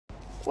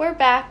We're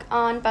back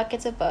on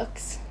Buckets of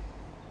Books.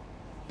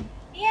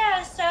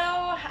 Yeah, so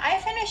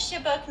I finished a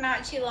book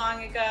not too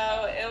long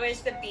ago. It was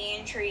The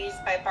Bean Trees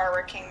by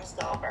Barbara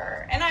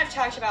Kingsolver. And I've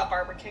talked about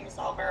Barbara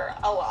Kingsolver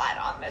a lot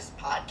on this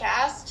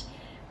podcast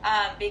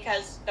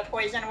because The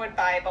Poisonwood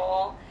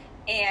Bible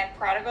and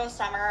Prodigal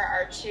Summer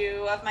are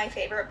two of my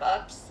favorite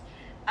books.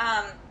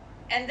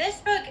 And this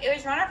book, it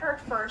was one of her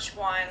first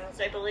ones.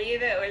 I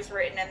believe it was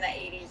written in the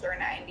 80s or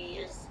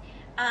 90s.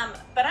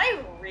 But I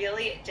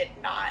really did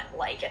not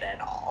like it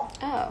at all.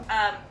 Oh.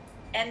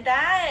 And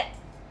that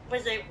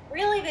was a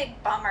really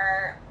big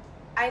bummer.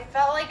 I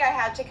felt like I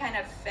had to kind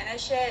of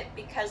finish it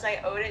because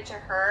I owed it to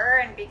her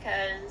and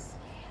because,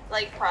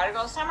 like,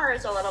 Prodigal Summer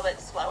is a little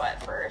bit slow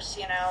at first,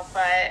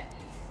 but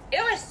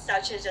it was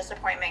such a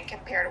disappointment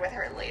compared with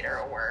her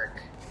later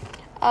work.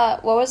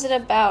 What was it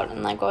about,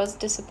 and, what was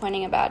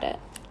disappointing about it?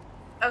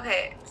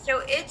 Okay,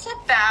 so it's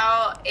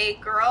about a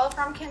girl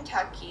from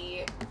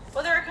Kentucky.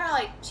 Well, there are kind of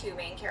like two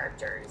main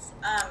characters.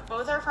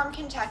 Both are from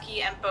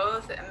Kentucky and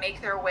both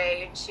make their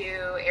way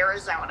to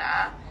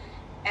Arizona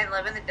and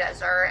live in the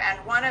desert. And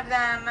one of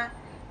them,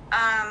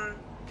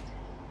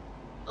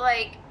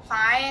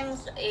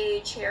 finds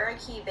a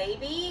Cherokee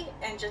baby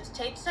and just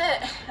takes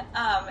it.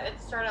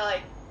 It's sort of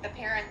like the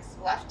parents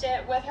left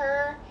it with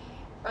her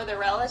or the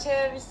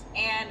relatives.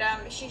 And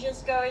she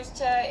just goes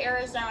to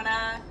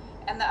Arizona.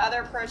 And the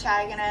other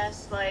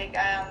protagonist,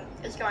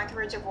 is going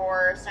through a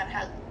divorce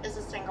and is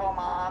a single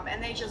mom,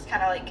 and they just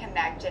kind of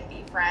connect and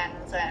be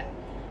friends and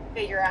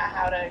figure out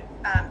how to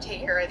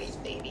take care of these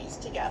babies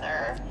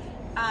together.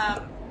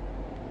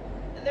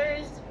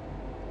 There's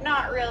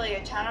not really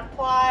a ton of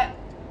plot.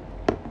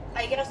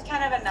 I guess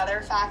kind of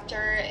another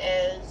factor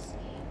is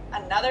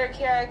another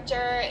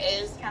character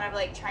is kind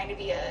of trying to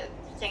be a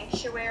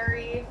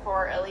sanctuary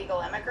for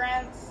illegal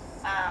immigrants.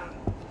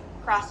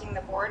 Crossing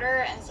the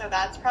border, and so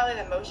that's probably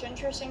the most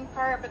interesting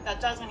part, but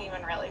that doesn't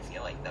even really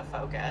feel like the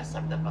focus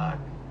of the book.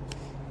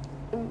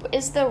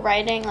 Is the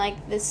writing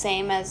the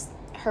same as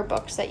her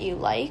books that you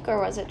like, or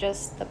was it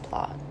just the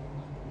plot?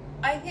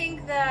 I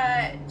think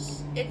that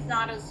it's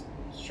not as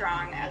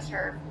strong as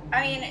her.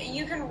 I mean,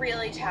 you can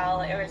really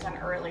tell it was an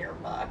earlier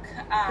book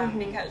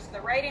because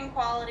the writing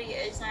quality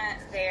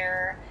isn't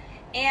there,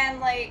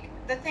 and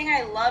the thing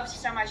I loved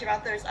so much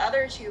about those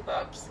other two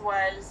books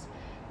was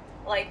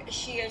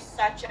she is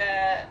such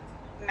a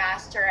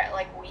master at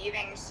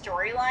weaving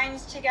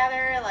storylines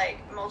together,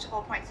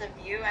 multiple points of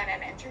view and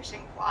an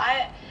interesting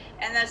plot,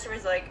 and this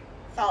was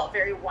felt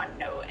very one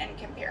note in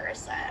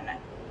comparison.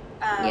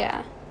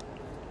 Yeah.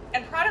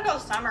 And Prodigal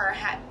Summer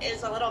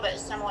is a little bit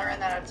similar in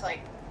that it's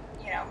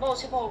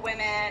multiple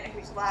women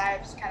whose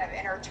lives kind of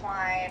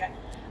intertwine,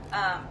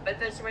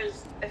 but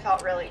it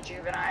felt really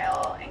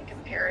juvenile in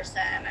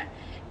comparison.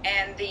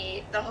 And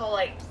the whole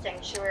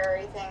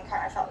sanctuary thing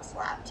kind of felt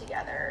slapped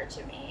together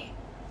to me.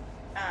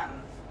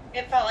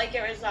 It felt like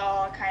it was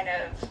all kind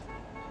of,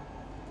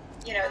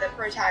 the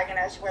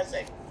protagonist was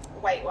a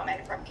white woman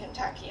from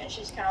Kentucky, and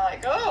she's kind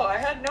of oh, I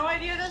had no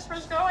idea this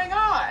was going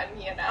on,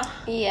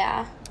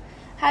 Yeah.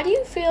 How do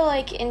you feel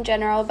in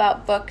general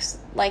about books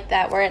like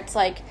that, where it's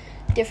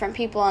different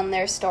people and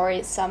their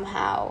stories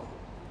somehow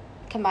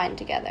combined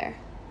together?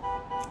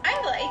 I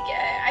like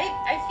it.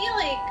 I feel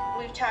like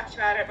we've talked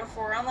about it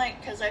before,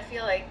 because I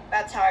feel like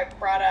that's how I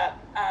brought up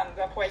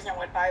the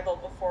Poisonwood Bible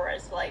before,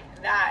 is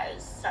that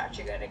is such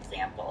a good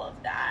example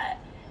of that.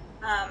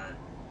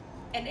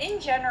 And in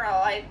general,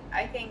 I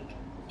think,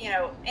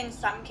 in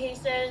some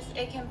cases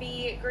it can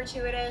be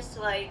gratuitous,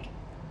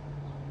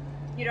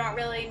 you don't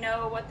really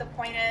know what the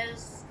point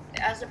is,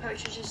 as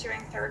opposed to just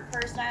doing third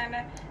person,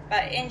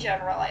 but in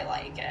general, I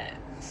like it.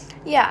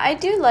 Yeah, I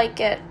do like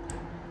it.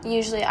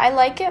 Usually, I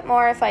like it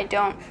more if I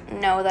don't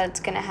know that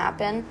it's going to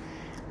happen.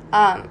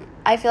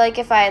 I feel like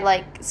if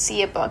I,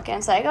 see a book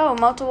and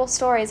it's multiple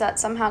stories that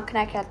somehow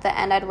connect at the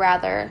end, I'd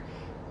rather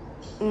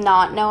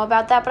not know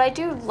about that. But I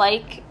do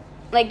like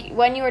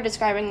when you were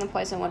describing the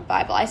Poisonwood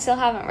Bible, I still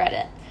haven't read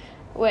it,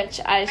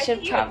 which I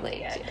should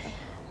probably do.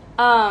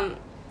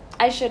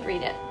 I should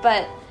read it,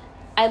 but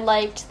I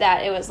liked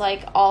that it was,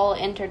 all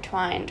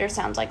intertwined, or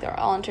sounds like they're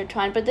all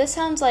intertwined. But this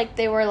sounds like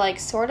they were,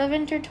 sort of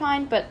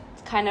intertwined, but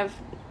kind of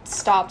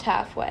stopped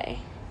halfway.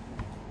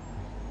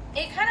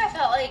 It kind of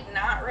felt like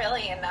not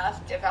really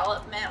enough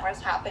development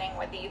was happening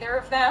with either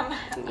of them.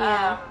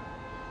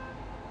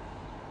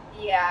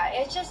 Yeah.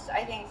 It just,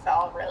 I think,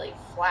 felt really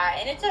flat.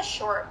 And it's a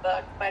short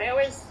book, but it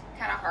was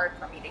kind of hard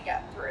for me to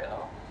get through.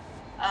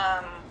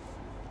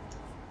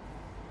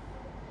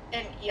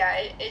 And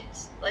yeah,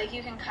 it's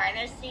you can kind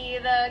of see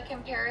the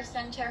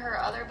comparison to her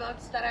other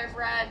books that I've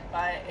read,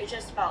 but it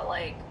just felt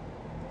I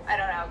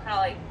don't know,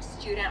 kind of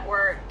student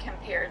work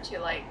compared to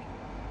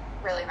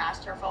really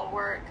masterful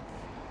work.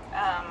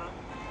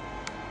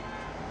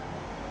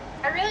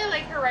 I really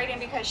like her writing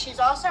because she's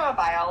also a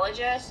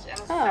biologist, and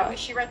so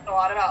she writes a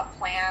lot about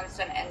plants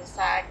and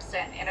insects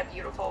and in a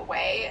beautiful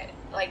way,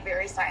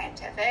 very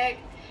scientific.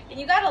 And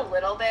you got a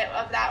little bit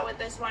of that with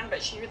this one,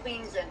 but she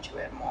leans into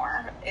it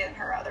more in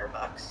her other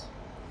books.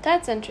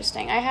 That's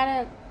interesting.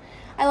 I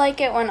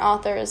like it when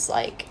authors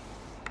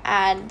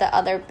add the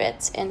other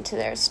bits into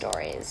their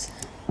stories.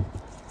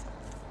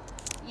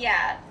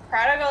 Yeah,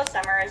 Prodigal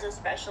Summer is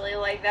especially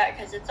like that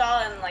because it's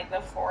all in like the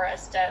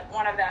forest.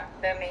 One of the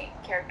main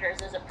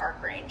characters is a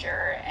park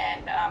ranger,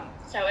 and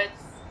so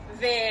it's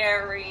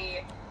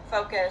very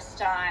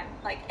focused on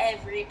like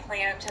every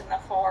plant in the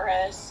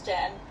forest,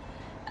 and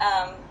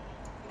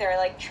they're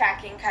like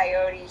tracking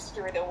coyotes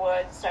through the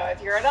woods. So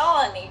if you're at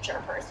all a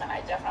nature person,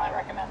 I definitely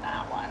recommend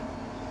that one.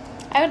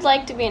 I would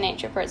like to be a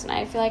nature person.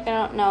 I feel like I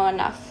don't know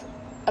enough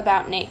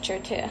about nature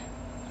to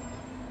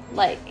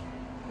like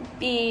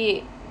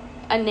be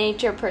a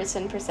nature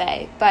person per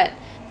se, but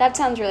that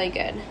sounds really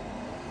good.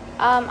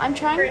 I'm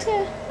trying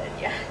to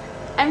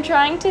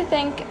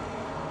think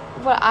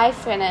what I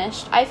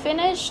finished. I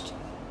finished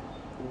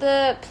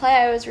the play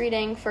I was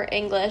reading for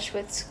English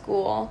with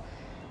school,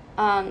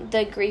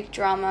 the Greek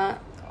drama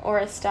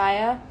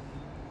Oresteia.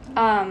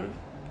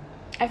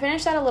 I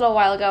finished that a little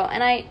while ago,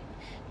 and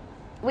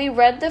we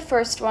read the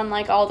first one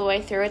like all the way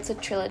through. It's a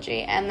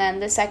trilogy, and then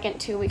the second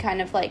two we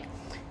kind of like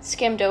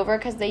skimmed over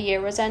because the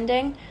year was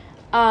ending.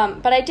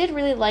 But I did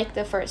really like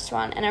the first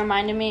one, and it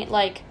reminded me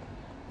like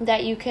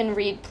that you can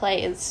read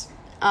plays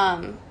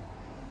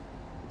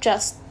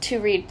just to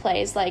read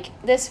plays. Like,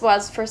 this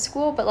was for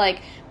school, but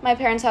like my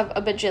parents have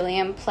a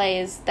bajillion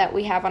plays that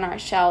we have on our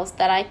shelves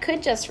that I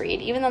could just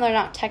read, even though they're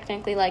not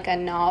technically like a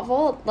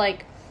novel.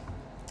 Like,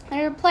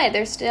 they're a play.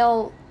 They're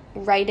still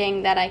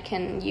writing that I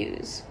can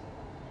use.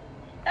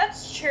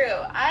 That's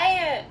true.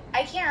 I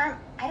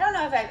don't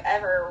know if I've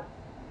ever,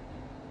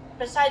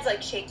 besides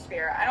like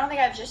Shakespeare, I don't think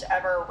I've just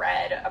ever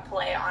read a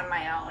play on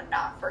my own,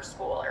 not for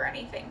school or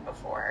anything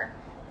before.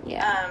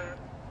 Yeah.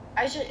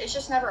 It's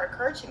just never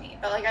occurred to me.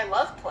 But like, I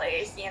love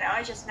plays, you know.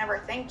 I just never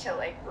think to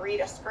like read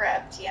a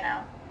script, you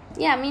know.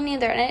 Yeah, me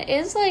neither. And it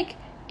is like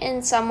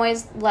in some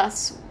ways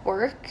less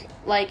work,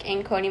 like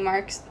in Cody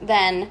Marks,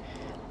 than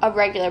a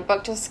regular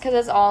book, just because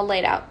it's all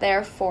laid out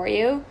there for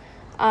you.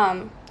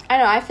 I don't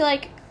know. I feel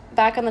like,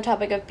 back on the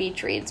topic of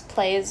beach reads,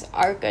 plays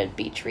are good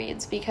beach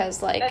reads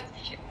because, like,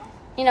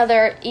 you know,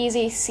 they're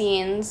easy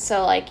scenes,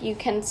 so, like, you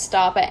can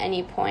stop at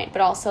any point,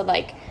 but also,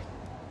 like,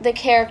 the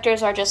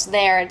characters are just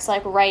there. It's,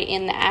 like, right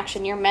in the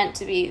action. You're meant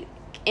to be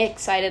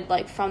excited,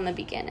 like, from the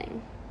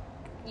beginning.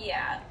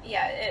 Yeah,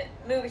 it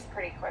moves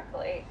pretty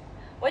quickly.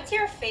 What's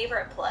your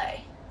favorite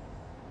play?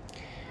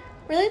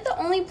 Really, the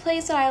only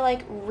plays that I,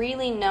 like,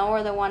 really know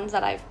are the ones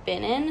that I've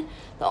been in.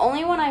 The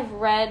only one I've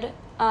read,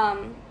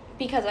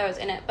 because I was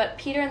in it, but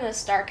Peter and the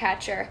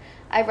Starcatcher,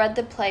 I read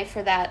the play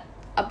for that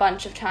a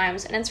bunch of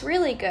times, and it's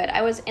really good.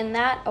 I was in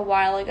that a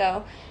while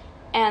ago,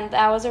 and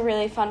that was a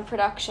really fun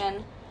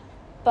production,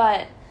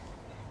 but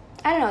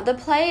I don't know, the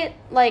play,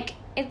 like,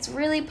 it's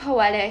really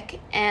poetic,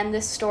 and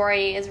the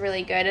story is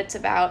really good. It's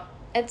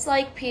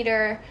like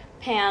Peter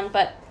Pan,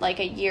 but like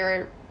a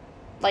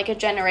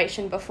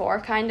generation before,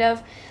 kind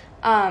of.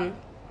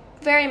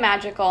 Very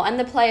magical, and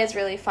the play is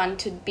really fun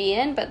to be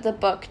in, but the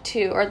book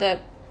too, or the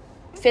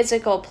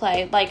physical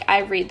play, like,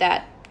 I read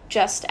that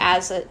just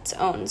as its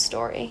own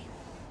story.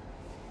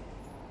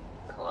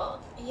 Cool.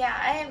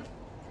 Yeah,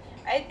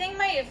 I think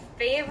my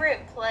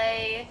favorite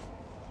play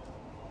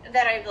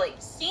that I've, like,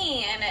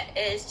 seen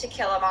is To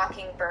Kill a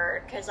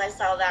Mockingbird, because I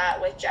saw that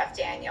with Jeff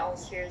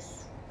Daniels, who's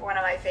one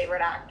of my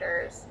favorite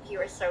actors. He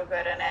was so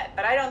good in it.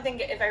 But I don't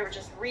think if I were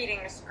just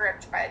reading the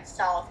script by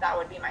itself, that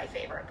would be my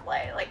favorite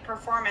play. Like,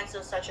 performance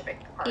is such a big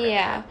part of it.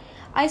 Yeah.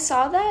 I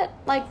saw that,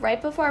 like,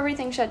 right before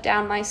everything shut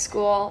down, my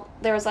school,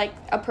 there was, like,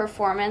 a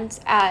performance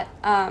at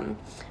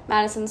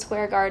Madison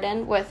Square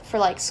Garden for,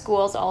 like,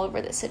 schools all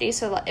over the city.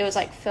 So it was,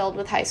 like, filled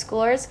with high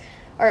schoolers,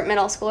 or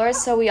middle schoolers,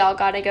 so we all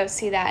got to go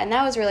see that, and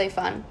that was really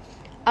fun.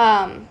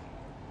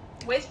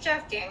 With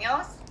Jeff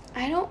Daniels?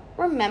 I don't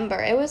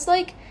remember. It was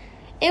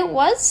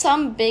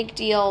some big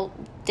deal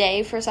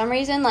day for some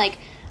reason. Like,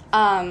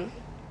 the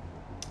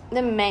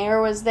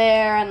mayor was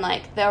there, and,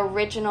 like, the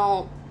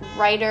original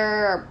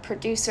writer or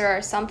producer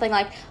or something,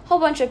 like, a whole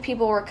bunch of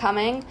people were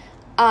coming.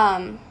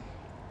 But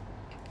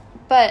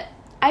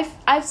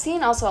I've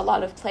seen also a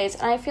lot of plays,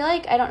 and I feel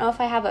like I don't know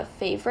if I have a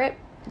favorite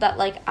that,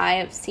 like, I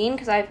have seen,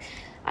 because I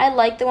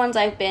like the ones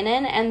I've been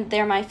in, and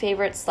they're my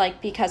favorites,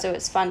 like, because it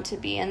was fun to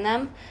be in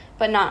them,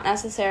 but not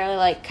necessarily,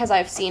 like, because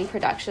I've seen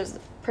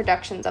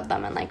productions of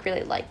them and, like,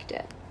 really liked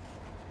it.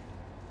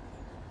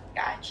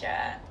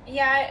 Gotcha.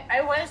 Yeah,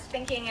 I was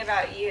thinking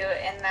about you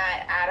in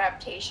that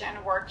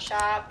adaptation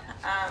workshop,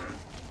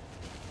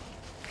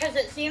 because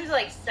it seems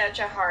like such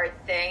a hard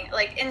thing.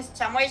 Like, in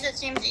some ways it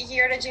seems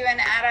easier to do an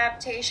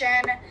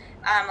adaptation.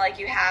 Like,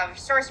 you have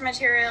source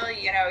material,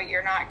 you know,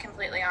 you're not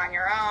completely on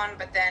your own,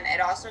 but then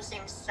it also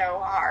seems so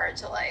hard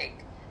to,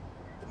 like,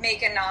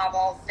 make a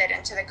novel fit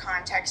into the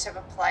context of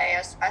a play,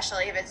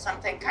 especially if it's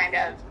something kind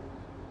of,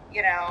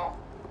 you know,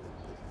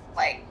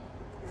 like,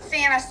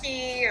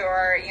 fantasy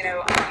or, you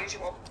know,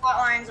 unusual plot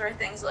lines or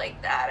things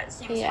like that. It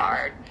seems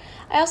hard.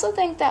 I also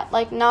think that,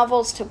 like,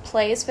 novels to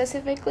play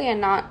specifically and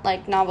not,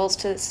 like, novels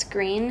to the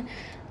screen,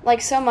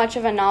 like, so much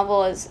of a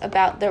novel is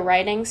about the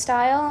writing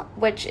style,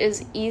 which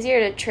is easier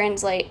to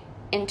translate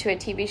into a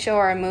TV show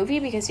or a movie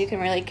because you can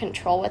really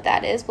control what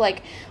that is. But,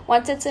 like,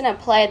 once it's in a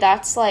play,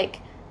 that's, like,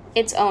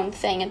 its own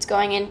thing. It's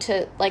going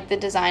into, like, the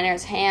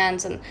designer's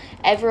hands, and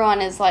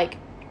everyone is, like,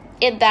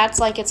 that's,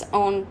 like, its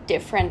own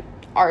different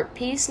art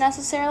piece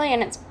necessarily,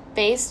 and it's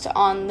based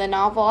on the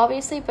novel,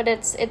 obviously, but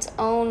it's its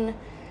own,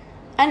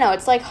 I know,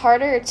 it's, like,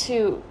 harder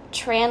to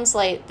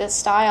translate the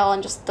style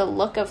and just the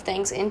look of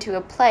things into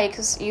a play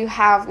because you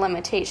have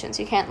limitations.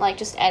 You can't, like,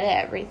 just edit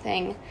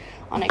everything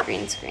on a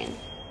green screen.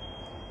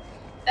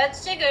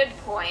 That's a good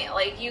point.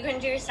 Like, you can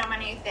do so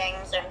many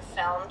things in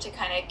film to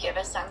kind of give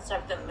a sense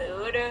of the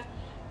mood.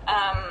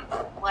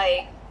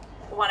 Like,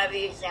 one of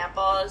the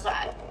examples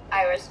that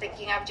I was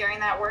thinking of during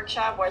that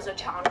workshop was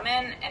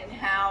Atonement, and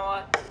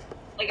how,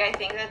 like, I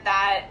think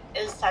that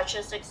is such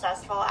a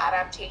successful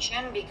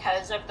adaptation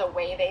because of the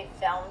way they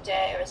filmed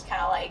it. It was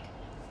kind of, like,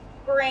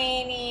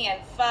 grainy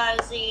and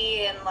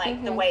fuzzy, and,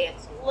 like, the way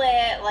it's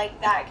lit.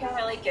 Like, that can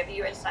really give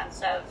you a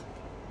sense of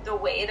the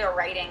way the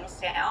writing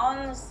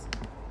sounds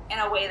in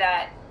a way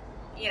that,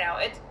 you know,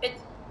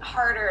 it's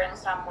harder in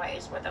some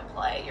ways with a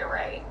play. You're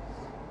right.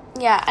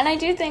 Yeah, and I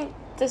do think,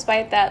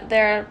 despite that,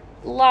 there are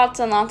lots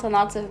and lots and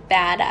lots of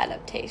bad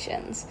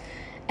adaptations.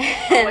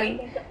 What do you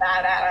think of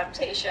bad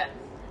adaptation?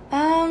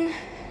 Now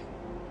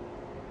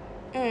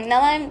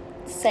that I'm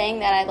saying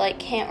that, I, like,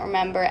 can't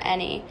remember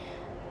any.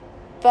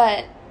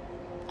 But,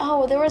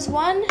 there was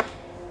one...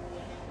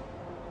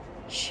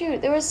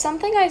 Shoot, there was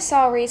something I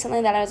saw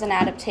recently that was an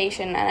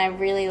adaptation, and I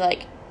really,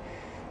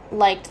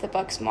 liked the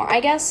books more.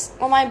 I guess,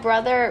 well, my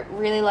brother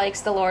really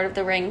likes the Lord of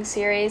the Rings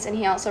series, and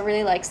he also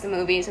really likes the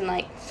movies, and,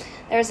 like,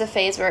 there was a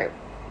phase where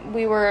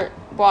we were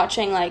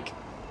watching, like,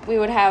 we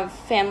would have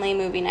family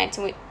movie nights,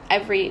 and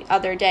every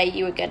other day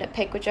you would get to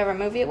pick whichever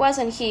movie it was,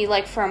 and he,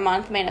 like, for a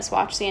month made us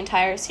watch the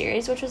entire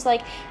series, which was,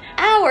 like,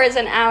 hours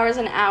and hours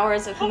and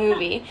hours of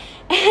movie.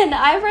 And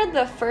I've read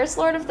the first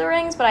Lord of the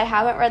Rings, but I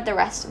haven't read the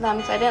rest of them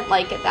because I didn't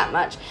like it that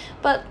much.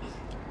 But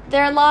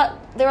there were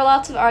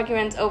lots of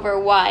arguments over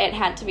why it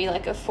had to be,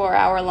 like, a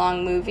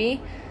 4-hour-long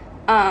movie,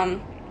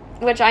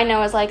 which I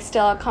know is, like,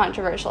 still a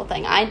controversial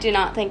thing. I do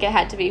not think it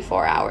had to be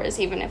 4 hours,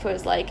 even if it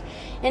was, like,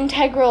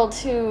 integral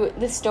to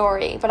the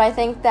story. But I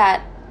think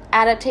that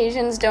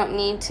adaptations don't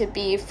need to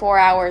be 4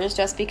 hours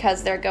just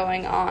because they're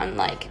going on,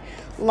 like,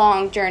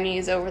 long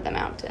journeys over the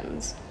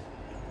mountains.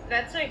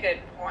 That's a good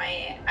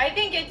point. I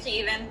think it's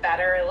even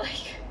better,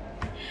 like,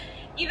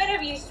 even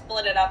if you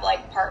split it up,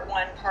 like, part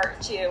 1, part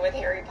 2 with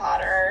Harry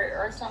Potter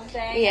or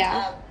something.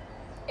 Yeah.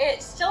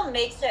 It still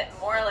makes it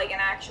more like an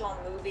actual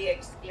movie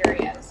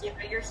experience. You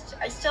know,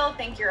 I still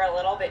think you're a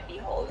little bit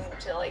beholden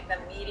to, like, the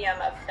medium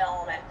of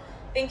film and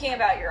thinking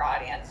about your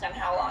audience and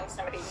how long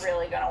somebody's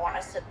really going to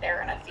want to sit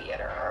there in a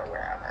theater or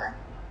wherever.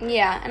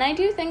 Yeah, and I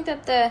do think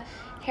that the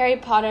Harry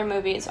Potter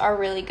movies are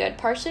really good,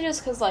 partially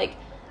just because, like,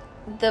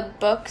 the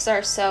books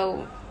are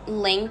so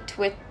linked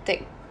with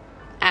the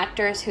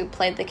actors who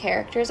played the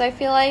characters, I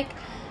feel like.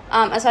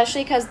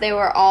 Especially because they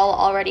were all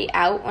already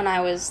out when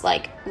I was,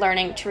 like,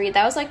 learning to read.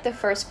 That was, like, the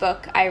first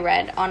book I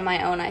read on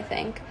my own, I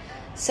think.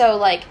 So,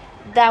 like,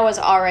 that was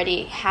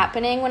already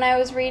happening when I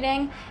was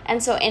reading.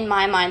 And so in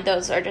my mind,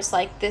 those are just,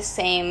 like, the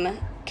same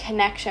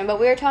connection. But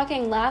we were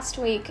talking last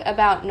week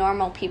about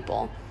Normal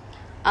People,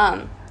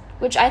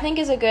 which I think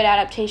is a good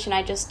adaptation.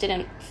 I just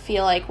didn't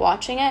feel like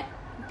watching it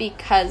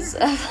because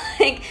of,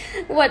 like,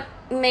 what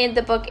made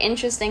the book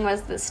interesting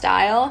was the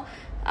style.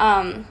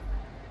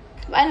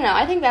 I don't know.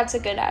 I think that's a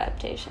good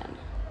adaptation.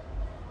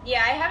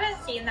 Yeah, I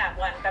haven't seen that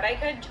one, but I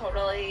could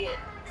totally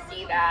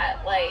see that.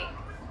 Like,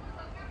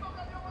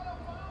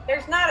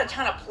 there's not a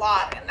ton of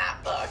plot in that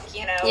book,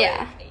 you know?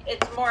 Yeah.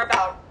 It's more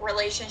about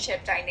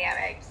relationship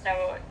dynamics.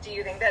 So do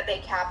you think that they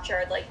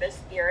captured, like, the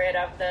spirit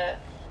of the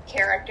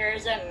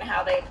characters and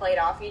how they played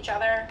off each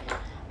other?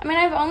 I mean,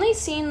 I've only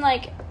seen,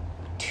 like,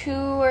 2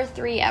 or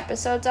 3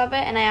 episodes of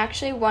it, and I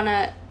actually want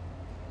to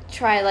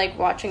try, like,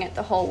 watching it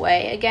the whole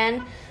way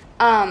again.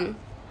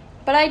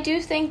 But I do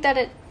think that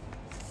it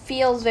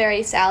feels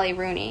very Sally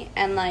Rooney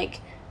and,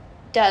 like,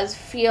 does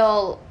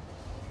feel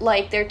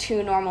like they're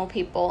two normal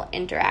people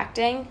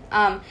interacting.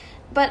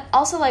 But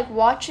also, like,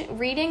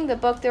 reading the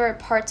book, there were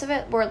parts of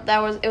it where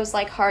it was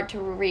like hard to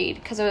read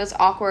because it was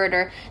awkward,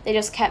 or they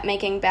just kept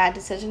making bad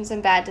decisions.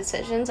 And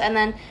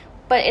then,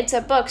 but it's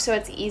a book, so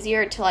it's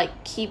easier to,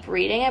 like, keep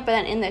reading it. But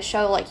then in the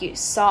show, like, you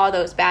saw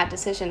those bad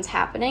decisions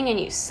happening, and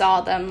you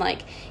saw them,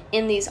 like,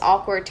 in these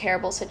awkward,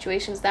 terrible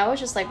situations. That was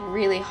just, like,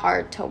 really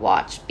hard to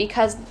watch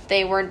because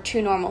they were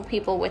two normal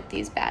people with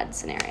these bad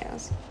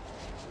scenarios.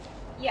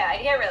 Yeah,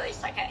 I get really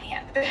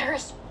secondhand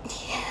embarrassed.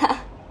 Yeah.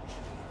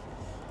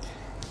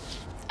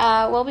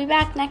 We'll be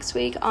back next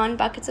week on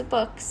Buckets of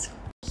Books.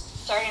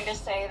 Starting to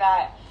say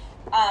that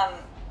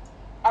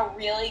a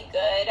really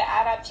good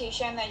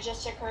adaptation that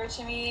just occurred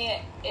to me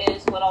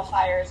is Little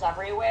Fires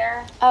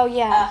Everywhere. Oh,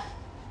 yeah.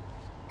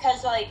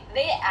 Because, like,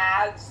 they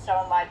add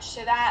so much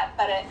to that,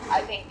 but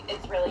I think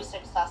it's really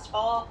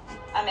successful.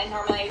 And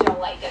normally I don't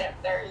like it if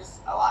there's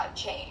a lot of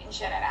change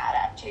in an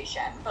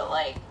adaptation. But,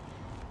 like,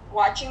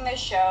 watching the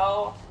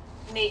show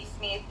makes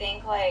me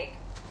think, like,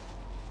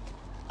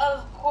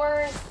 of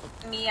course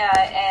Mia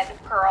and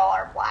Pearl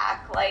are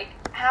black. Like,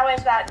 how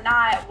is that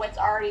not what's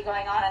already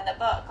going on in the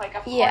book? Like,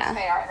 of course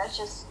they are. That's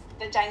just,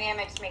 the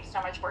dynamics make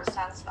so much more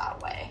sense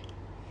that way.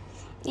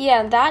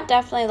 Yeah, that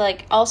definitely,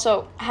 like,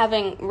 also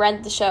having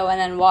read the show and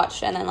then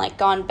watched and then, like,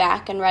 gone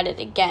back and read it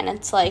again,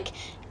 it's, like,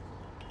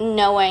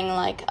 knowing,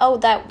 like, oh,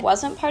 that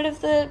wasn't part of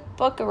the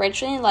book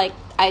originally. Like,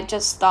 I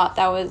just thought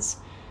that was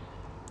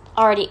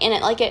already in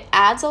it. Like, it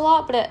adds a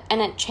lot, but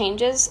it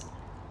changes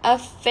a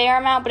fair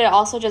amount, but it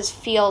also just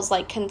feels,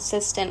 like,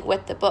 consistent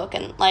with the book,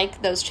 and,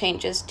 like, those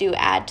changes do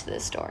add to the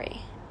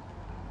story.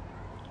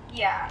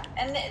 Yeah,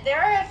 and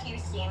there are a few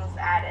scenes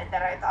added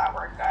that I thought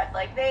were good.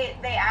 Like, they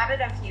added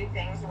a few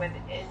things with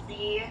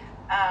Izzy,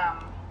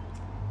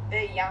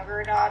 the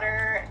younger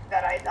daughter,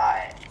 that I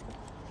thought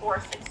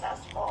were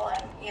successful.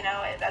 And, you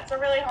know, that's a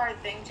really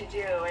hard thing to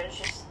do, is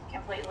just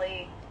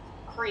completely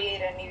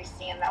create a new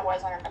scene that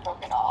wasn't in the book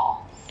at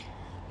all.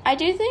 I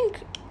do think,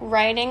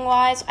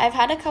 writing-wise, I've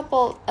had a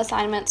couple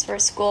assignments for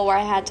school where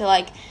I had to,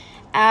 like,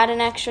 add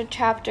an extra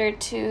chapter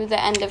to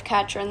the end of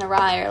Catcher in the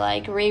Rye, or,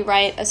 like,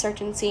 rewrite a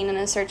certain scene in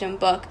a certain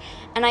book.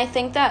 And I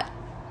think that,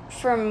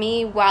 for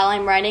me, while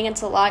I'm writing,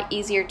 it's a lot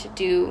easier to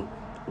do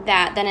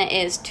that than it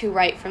is to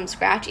write from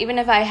scratch. Even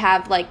if I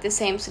have, like, the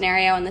same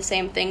scenario and the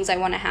same things I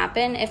want to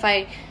happen, if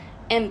I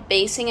am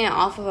basing it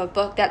off of a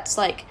book, that's,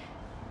 like,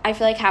 I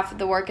feel like half of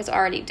the work is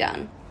already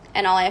done.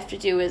 And all I have to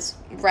do is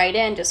write it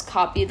and just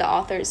copy the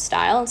author's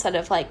style instead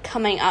of, like,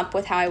 coming up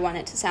with how I want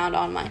it to sound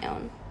on my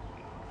own.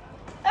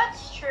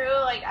 That's true.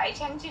 Like, I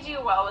tend to do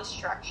well with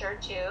structure,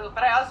 too.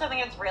 But I also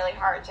think it's really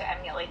hard to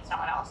emulate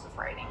someone else's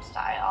writing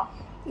style.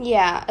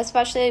 Yeah,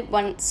 especially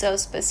when it's so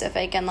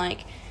specific and,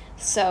 like,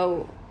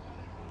 so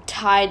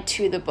tied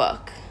to the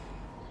book.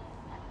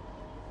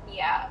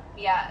 Yeah.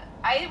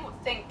 I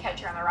think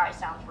Catcher in the Rye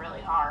sounds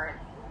really hard.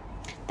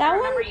 I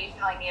remember you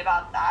telling me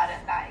about that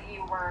and that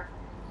you were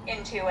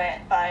into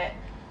it, but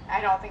I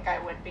don't think I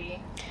would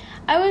be.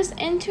 I was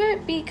into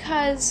it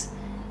because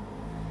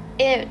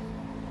it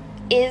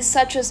is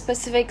such a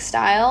specific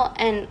style,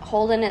 and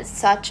Holden is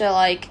such a,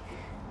 like,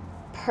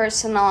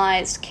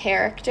 personalized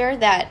character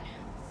that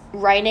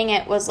writing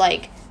it was,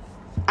 like,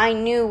 I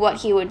knew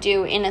what he would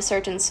do in a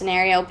certain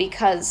scenario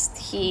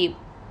because he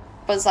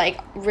was, like,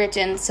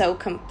 written so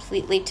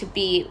completely to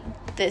be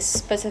this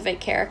specific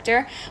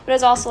character. But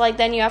it's also, like,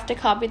 then you have to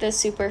copy this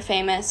super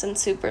famous and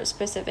super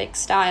specific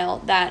style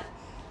that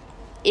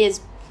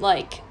is,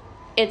 like,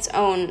 its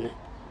own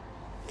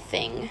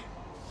thing.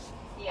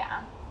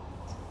 Yeah.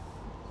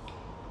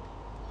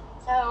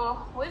 So,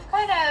 we've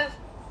kind of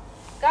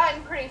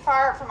gotten pretty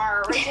far from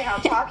our original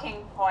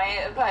talking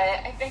point, but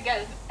I think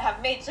I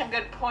have made some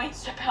good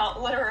points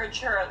about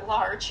literature at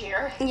large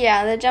here.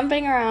 Yeah, the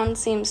jumping around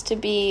seems to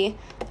be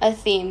a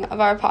theme of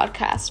our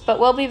podcast, but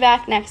we'll be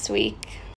back next week.